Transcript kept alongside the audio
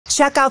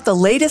Check out the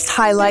latest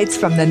highlights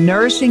from the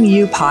Nourishing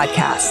You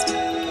podcast.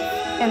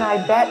 And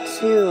I bet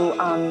too,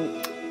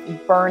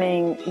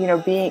 burning,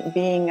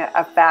 being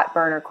a fat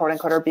burner, quote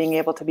unquote, or being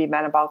able to be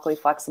metabolically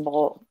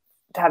flexible,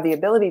 to have the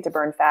ability to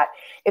burn fat,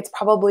 it's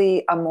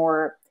probably a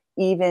more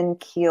even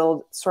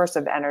keeled source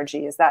of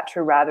energy. Is that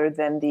true? Rather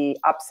than the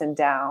ups and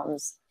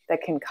downs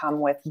that can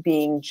come with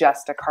being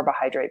just a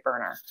carbohydrate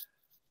burner?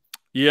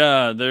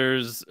 Yeah,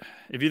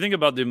 if you think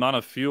about the amount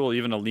of fuel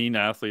even a lean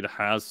athlete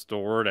has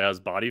stored as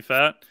body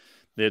fat,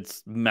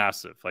 it's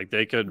massive. Like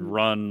they could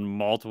run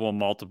multiple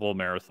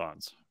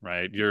marathons,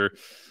 right? Your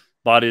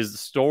body's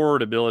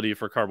stored ability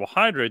for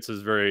carbohydrates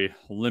is very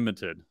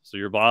limited. So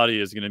your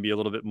body is going to be a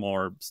little bit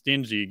more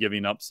stingy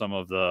giving up some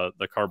of the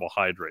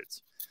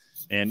carbohydrates.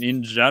 And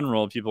in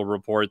general, people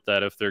report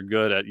that if they're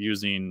good at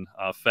using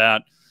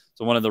fat,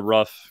 so one of the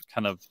rough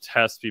kind of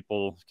tests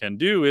people can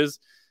do is,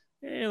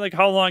 like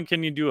how long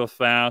can you do a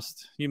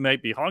fast? You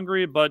might be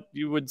hungry, but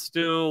you would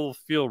still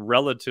feel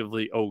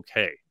relatively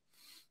okay.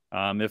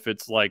 If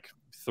it's like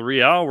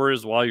 3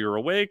 hours while you're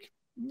awake,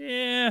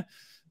 maybe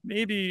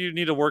you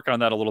need to work on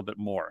that a little bit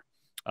more.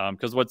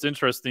 Because what's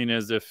interesting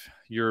is if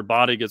your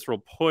body gets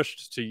real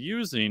pushed to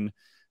using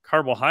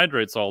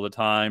carbohydrates all the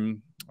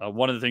time,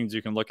 one of the things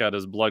you can look at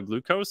is blood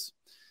glucose.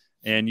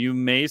 And you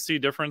may see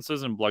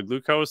differences in blood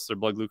glucose. Their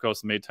blood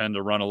glucose may tend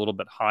to run a little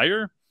bit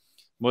higher.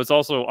 What's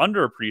also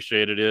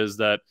underappreciated is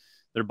that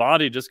their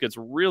body just gets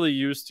really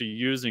used to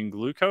using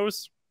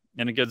glucose,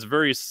 and it gets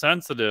very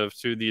sensitive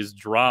to these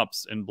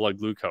drops in blood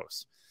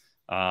glucose.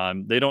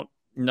 They don't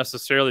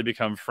necessarily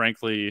become,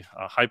 frankly,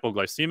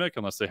 hypoglycemic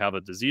unless they have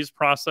a disease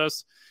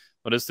process.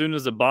 But as soon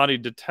as the body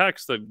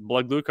detects that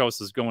blood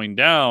glucose is going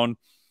down,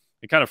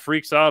 it kind of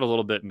freaks out a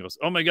little bit and goes,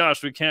 oh my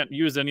gosh, we can't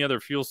use any other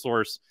fuel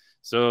source,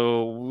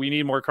 so we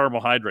need more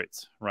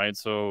carbohydrates, right?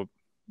 So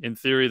in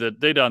theory, the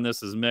data on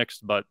this is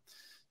mixed, but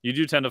you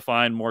do tend to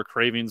find more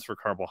cravings for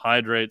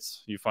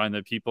carbohydrates. You find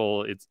that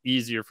it's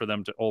easier for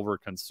them to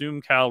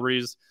overconsume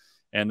calories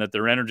and that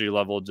their energy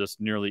level just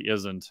nearly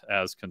isn't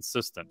as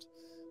consistent.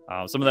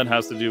 Some of that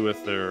has to do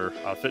with their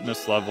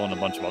fitness level and a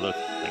bunch of other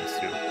things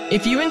too.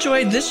 If you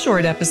enjoyed this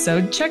short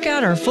episode, check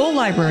out our full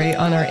library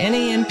on our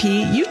NAMP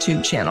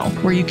YouTube channel,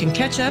 where you can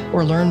catch up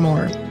or learn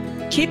more.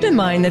 Keep in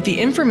mind that the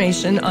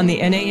information on the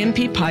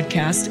NAMP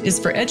podcast is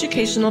for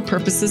educational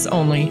purposes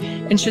only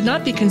and should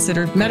not be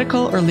considered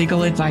medical or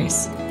legal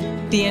advice.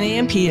 The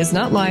NAMP is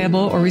not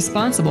liable or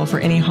responsible for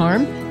any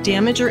harm,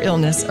 damage, or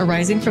illness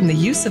arising from the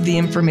use of the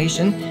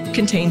information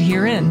contained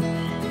herein.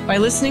 By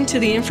listening to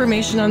the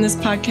information on this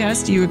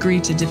podcast, you agree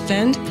to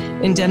defend,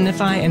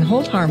 indemnify, and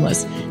hold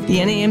harmless the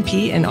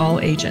NAMP and all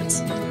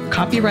agents.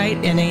 Copyright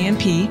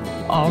NAMP,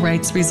 all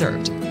rights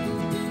reserved.